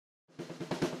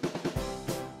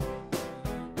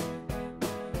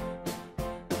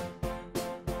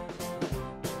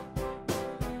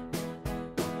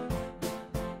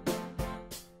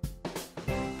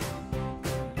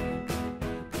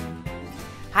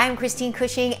Hi, I'm Christine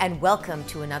Cushing and welcome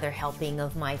to another helping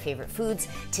of my favorite foods.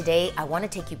 Today, I want to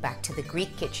take you back to the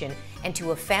Greek kitchen and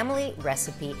to a family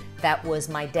recipe that was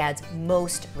my dad's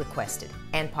most requested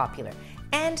and popular,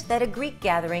 and that a Greek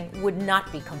gathering would not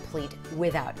be complete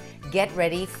without. Get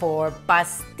ready for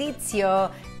Pastitsio,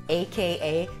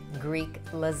 aka Greek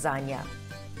lasagna.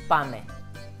 Πάμε.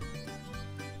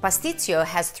 Pastitsio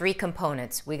has three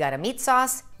components. We got a meat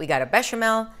sauce, we got a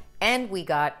bechamel, and we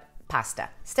got pasta.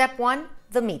 Step one,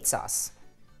 the meat sauce.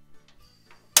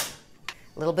 A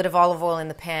little bit of olive oil in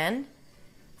the pan.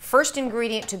 First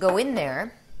ingredient to go in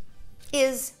there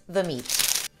is the meat.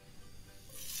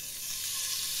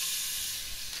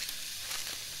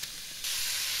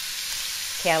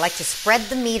 Okay, I like to spread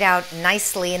the meat out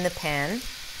nicely in the pan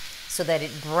so that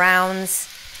it browns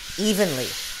evenly.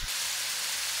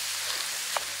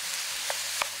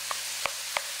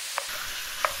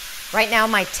 Right now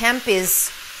my temp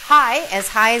is high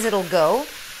as it'll go,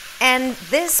 and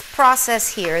this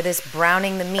process here, this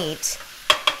browning the meat,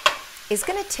 is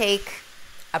going to take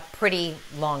a pretty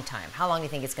long time. How long do you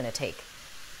think it's going to take?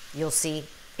 You'll see.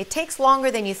 It takes longer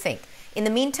than you think. In the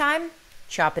meantime,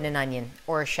 chop in an onion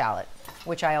or a shallot,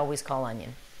 which I always call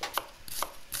onion.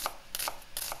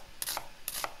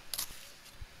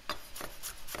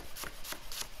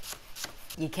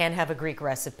 You can't have a Greek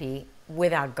recipe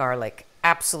without garlic.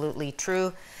 Absolutely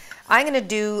true. I'm going to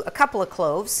do a couple of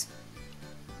cloves.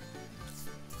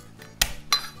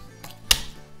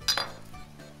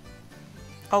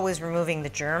 Always removing the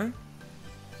germ.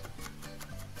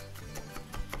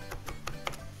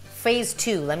 Phase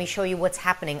two, let me show you what's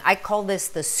happening. I call this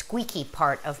the squeaky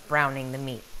part of browning the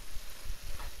meat.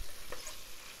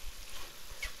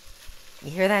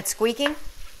 You hear that squeaking?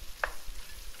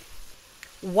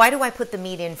 Why do I put the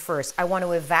meat in first? I want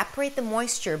to evaporate the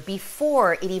moisture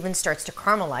before it even starts to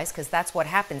caramelize, because that's what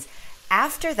happens.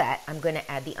 After that, I'm going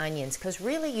to add the onions, because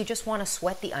really you just want to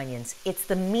sweat the onions. It's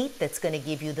the meat that's going to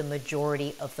give you the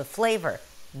majority of the flavor,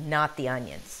 not the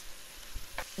onions.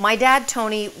 My dad,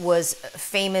 Tony, was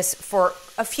famous for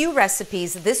a few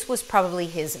recipes. This was probably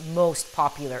his most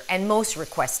popular and most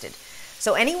requested.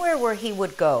 So anywhere where he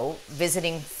would go,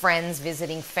 visiting friends,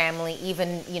 visiting family,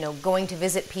 even, going to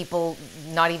visit people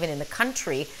not even in the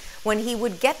country, when he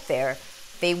would get there,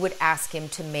 they would ask him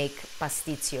to make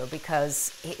pastitsio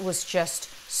because it was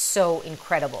just so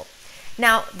incredible.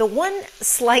 Now, the one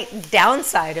slight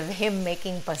downside of him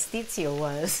making pastitsio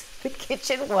was the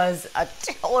kitchen was a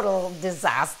total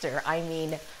disaster. I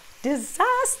mean,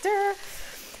 disaster.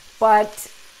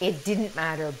 But it didn't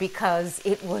matter because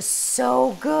it was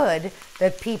so good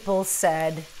that people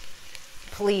said,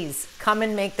 please come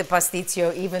and make the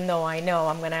pastitsio, even though I know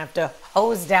I'm going to have to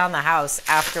hose down the house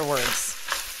afterwards.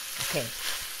 Okay,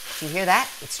 do you hear that?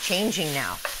 It's changing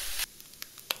now.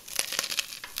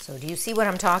 So do you see what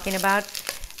I'm talking about?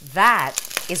 That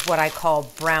is what I call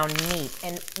brown meat.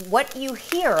 And what you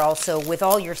hear also with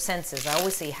all your senses, I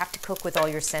always say you have to cook with all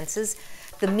your senses.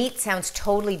 The meat sounds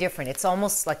totally different. It's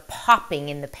almost like popping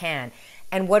in the pan.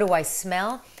 And what do I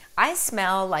smell? I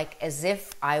smell like as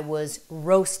if I was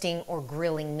roasting or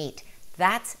grilling meat.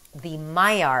 That's the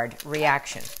Maillard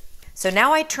reaction. So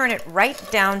now I turn it right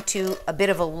down to a bit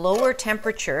of a lower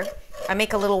temperature. I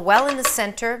make a little well in the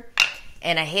center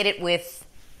and I hit it with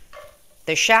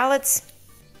the shallots.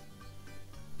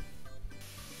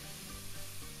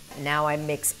 Now I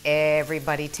mix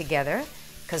everybody together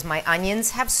because my onions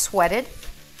have sweated.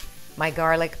 My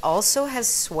garlic also has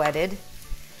sweated.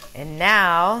 And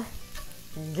now,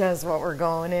 guess what we're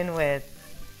going in with?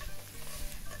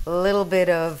 A little bit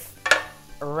of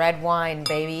red wine,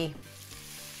 baby.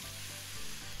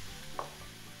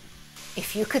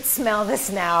 If you could smell this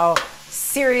now,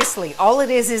 seriously, all it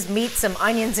is meat, some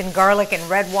onions and garlic and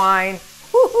red wine.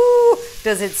 Woohoo!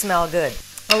 Does it smell good?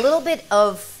 A little bit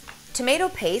of tomato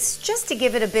paste, just to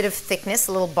give it a bit of thickness,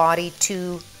 a little body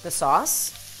to the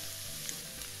sauce.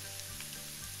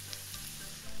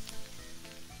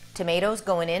 Tomatoes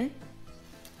going in.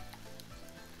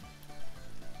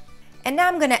 And now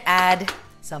I'm going to add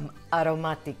some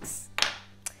aromatics.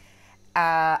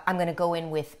 I'm going to go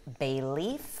in with bay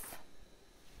leaf.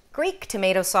 Greek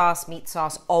tomato sauce, meat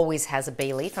sauce always has a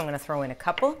bay leaf. I'm going to throw in a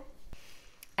couple.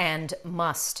 And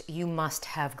you must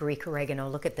have Greek oregano.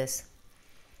 Look at this.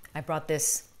 I brought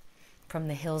this from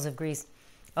the hills of Greece.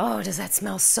 Oh, does that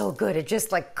smell so good? It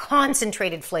just like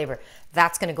concentrated flavor.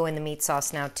 That's going to go in the meat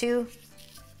sauce now too.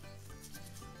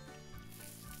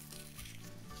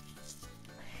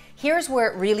 Here's where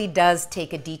it really does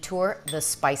take a detour, the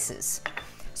spices.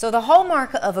 So the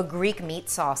hallmark of a Greek meat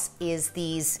sauce is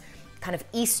these kind of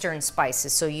Eastern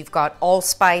spices. So you've got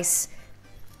allspice,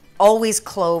 always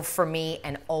clove for me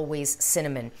and always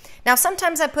cinnamon. Now,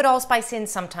 sometimes I put allspice in,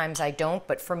 sometimes I don't,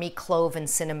 but for me, clove and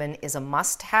cinnamon is a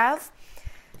must-have.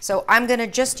 So I'm gonna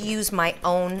just use my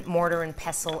own mortar and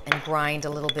pestle and grind a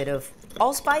little bit of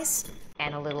allspice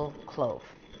and a little clove.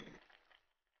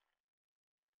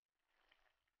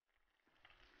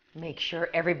 Make sure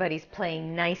everybody's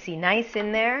playing nicey nice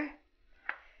in there.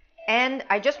 And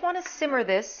I just want to simmer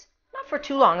this, not for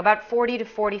too long, about 40 to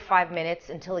 45 minutes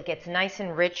until it gets nice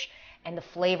and rich and the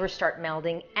flavors start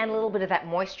melding and a little bit of that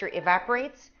moisture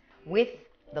evaporates with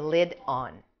the lid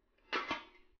on.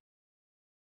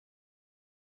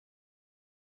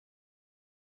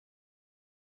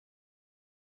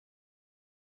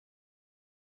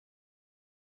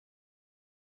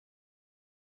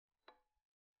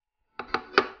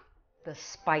 The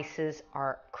spices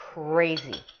are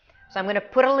crazy. So I'm going to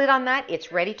put a lid on that.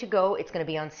 It's ready to go. It's going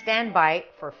to be on standby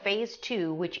for phase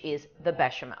 2, which is the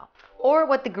bechamel, or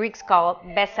what the Greeks call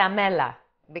bechamela,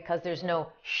 because there's no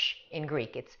sh in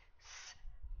Greek. It's s,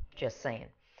 just saying.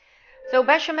 So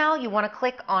bechamel, you want to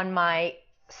click on my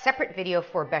separate video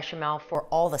for bechamel for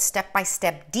all the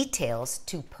step-by-step details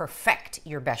to perfect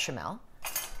your bechamel,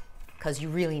 because you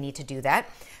really need to do that.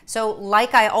 So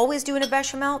like I always do in a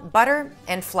bechamel, butter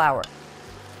and flour.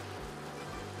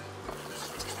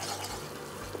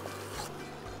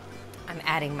 I'm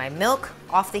adding my milk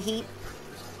off the heat.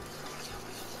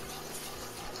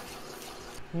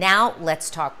 Now let's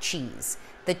talk cheese.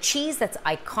 The cheese that's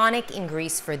iconic in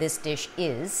Greece for this dish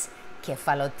is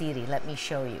kefalotiri. Let me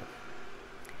show you.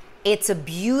 It's a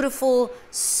beautiful,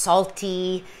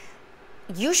 salty,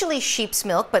 usually sheep's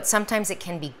milk, but sometimes it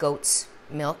can be goat's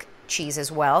milk cheese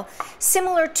as well.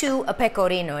 Similar to a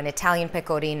pecorino, an Italian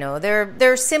pecorino.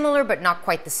 They're similar, but not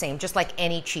quite the same, just like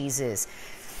any cheese is.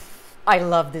 I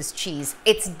love this cheese.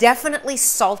 It's definitely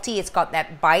salty. It's got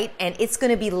that bite, and it's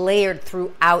going to be layered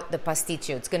throughout the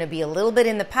pastitsio. It's going to be a little bit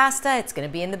in the pasta, it's going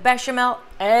to be in the bechamel,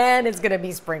 and it's going to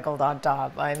be sprinkled on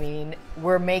top. I mean,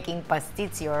 we're making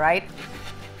pastitsio, right?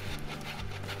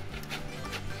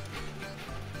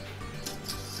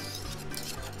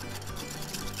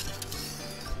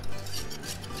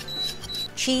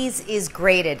 Cheese is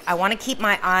grated. I want to keep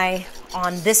my eye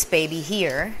on this baby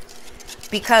here,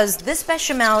 because this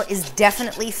bechamel is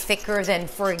definitely thicker than,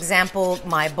 for example,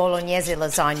 my bolognese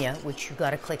lasagna, which you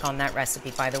gotta click on that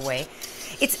recipe, by the way.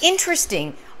 It's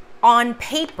interesting, on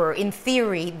paper, in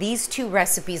theory, these two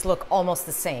recipes look almost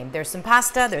the same. There's some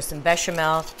pasta, there's some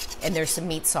bechamel, and there's some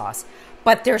meat sauce.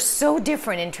 But they're so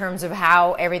different in terms of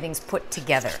how everything's put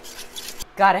together.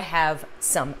 Gotta have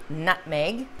some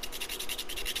nutmeg.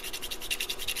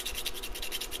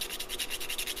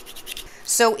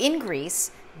 So in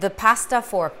Greece, the pasta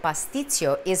for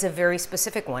pastitsio is a very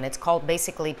specific one. It's called,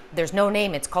 basically, there's no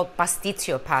name, it's called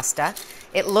pastitsio pasta.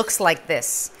 It looks like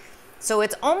this. So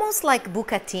it's almost like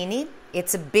bucatini.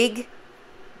 It's a big,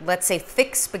 let's say,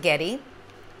 thick spaghetti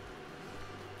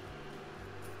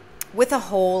with a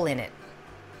hole in it.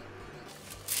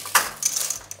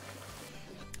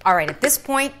 All right, at this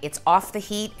point, it's off the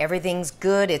heat. Everything's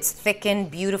good. It's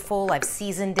thickened, beautiful. I've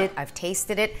seasoned it. I've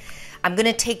tasted it. I'm going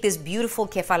to take this beautiful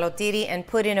kefalotiri and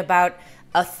put in about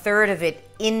a third of it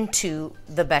into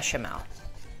the bechamel.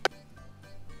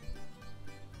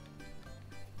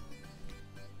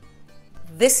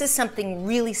 This is something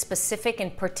really specific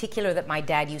and particular that my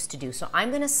dad used to do. So I'm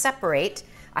going to separate.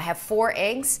 I have 4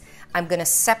 eggs. I'm going to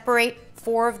separate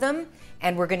 4 of them,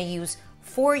 and we're going to use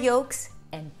 4 yolks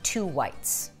and 2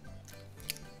 whites.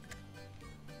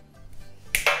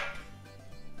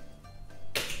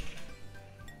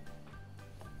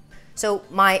 So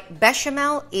my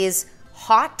bechamel is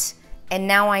hot, and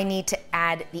now I need to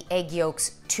add the egg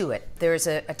yolks to it. There's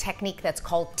a technique that's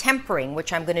called tempering,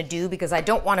 which I'm gonna do because I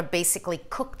don't wanna basically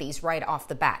cook these right off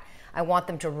the bat. I want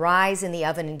them to rise in the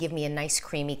oven and give me a nice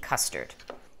creamy custard.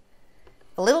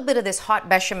 A little bit of this hot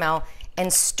bechamel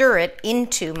and stir it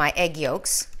into my egg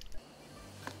yolks.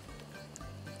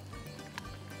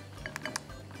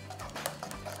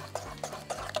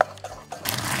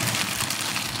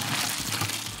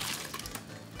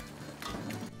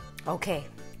 Okay,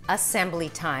 assembly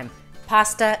time.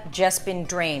 Pasta just been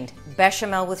drained.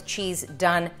 Bechamel with cheese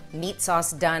done. Meat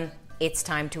sauce done. It's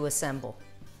time to assemble.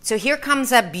 So here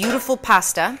comes that beautiful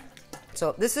pasta.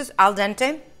 So this is al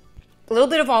dente. A little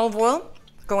bit of olive oil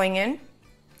going in.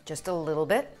 Just a little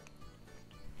bit.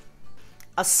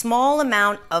 A small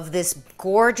amount of this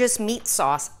gorgeous meat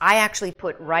sauce I actually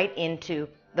put right into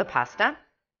the pasta.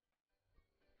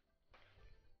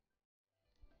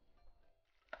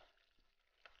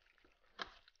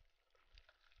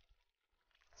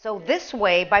 So this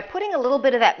way, by putting a little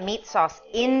bit of that meat sauce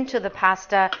into the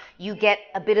pasta, you get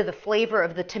a bit of the flavor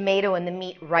of the tomato and the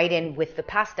meat right in with the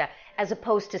pasta, as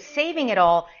opposed to saving it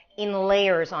all in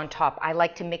layers on top. I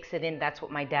like to mix it in. That's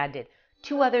what my dad did.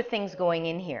 Two other things going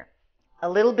in here. A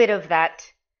little bit of that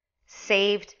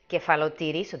saved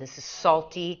kefalotiri. So this is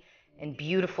salty and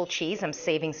beautiful cheese. I'm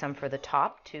saving some for the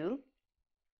top too.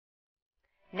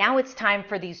 Now it's time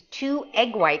for these 2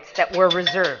 egg whites that were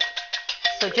reserved.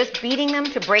 So just beating them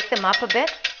to break them up a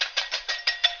bit.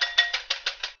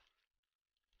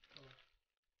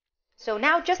 So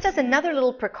now, just as another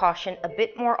little precaution, a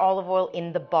bit more olive oil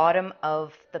in the bottom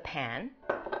of the pan.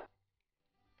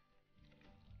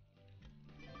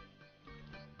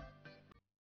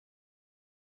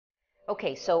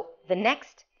 Okay, so the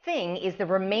next thing is the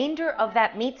remainder of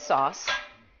that meat sauce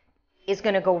is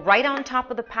going to go right on top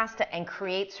of the pasta and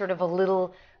create sort of a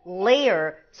little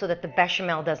layer so that the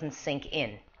bechamel doesn't sink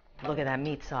in. Look at that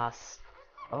meat sauce.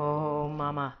 Oh,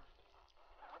 mama.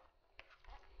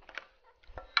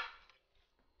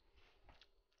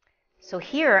 So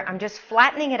here, I'm just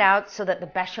flattening it out so that the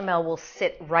bechamel will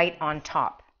sit right on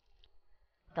top.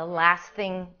 The last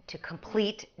thing to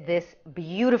complete this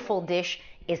beautiful dish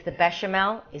is the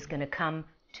bechamel is going to come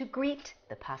to greet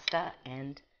the pasta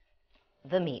and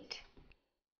the meat.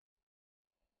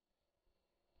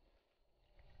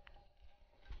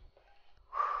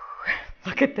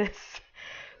 Look at this.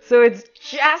 So it's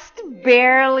just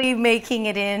barely making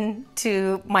it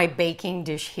into my baking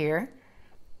dish here.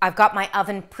 I've got my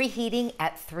oven preheating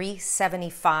at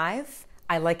 375.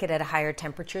 I like it at a higher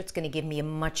temperature. It's going to give me a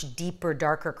much deeper,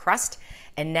 darker crust.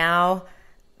 And now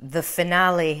the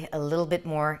finale, a little bit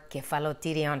more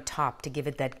kefalotiri on top to give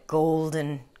it that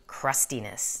golden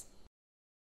crustiness.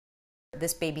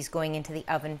 This baby's going into the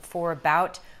oven for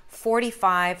about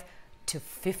 45 to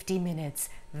 50 minutes.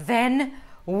 Then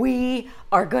we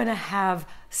are going to have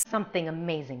something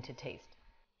amazing to taste.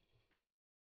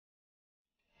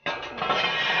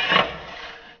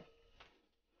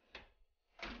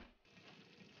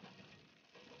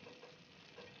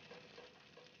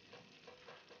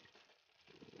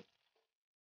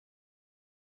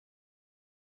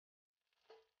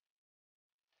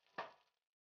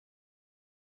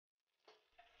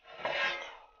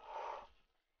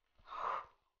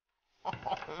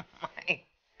 Oh my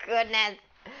goodness.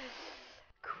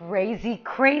 Crazy,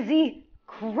 crazy,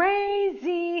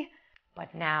 crazy.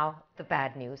 But now the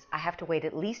bad news. I have to wait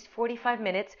at least 45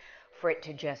 minutes for it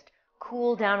to just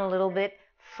cool down a little bit,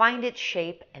 find its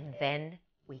shape, and then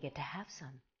we get to have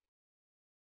some.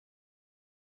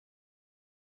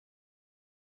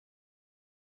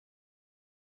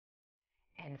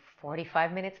 And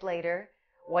 45 minutes later,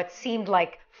 what seemed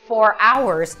like 4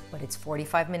 hours, but it's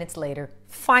 45 minutes later,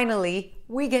 finally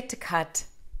we get to cut.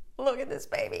 Look at this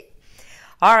baby.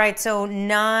 All right, so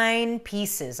 9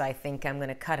 pieces I think I'm going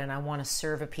to cut, and I want to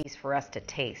serve a piece for us to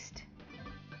taste.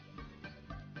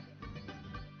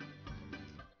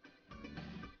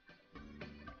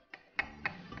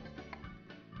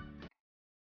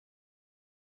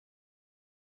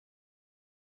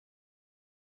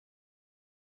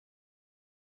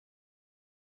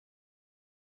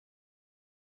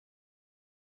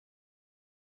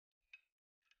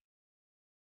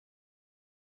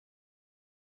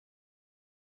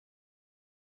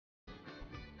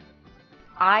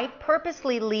 I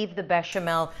purposely leave the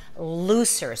bechamel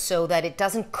looser so that it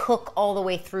doesn't cook all the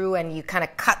way through and you kind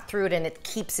of cut through it and it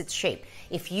keeps its shape.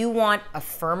 If you want a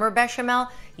firmer bechamel,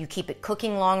 you keep it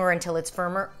cooking longer until it's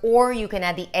firmer, or you can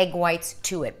add the egg whites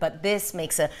to it. But this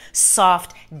makes a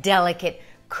soft, delicate,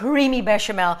 creamy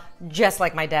bechamel just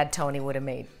like my dad Tony would have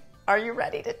made. Are you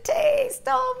ready to taste?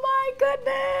 Oh my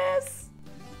goodness!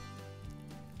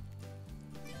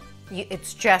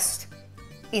 It's just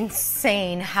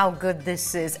insane how good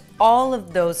this is. All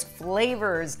of those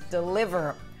flavors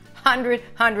deliver 100.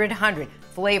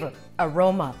 Flavor,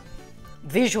 aroma,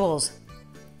 visuals,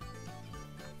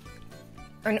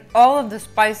 and all of the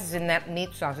spices in that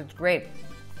meat sauce. It's great.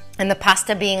 And the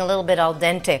pasta being a little bit al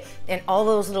dente, and all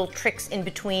those little tricks in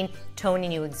between. Tony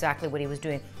knew exactly what he was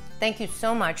doing. Thank you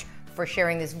so much for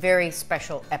sharing this very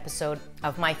special episode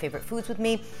of My Favorite Foods with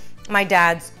me. My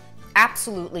dad's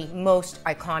absolutely most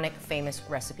iconic, famous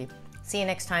recipe. See you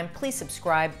next time. Please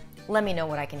subscribe. Let me know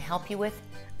what I can help you with.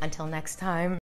 Until next time.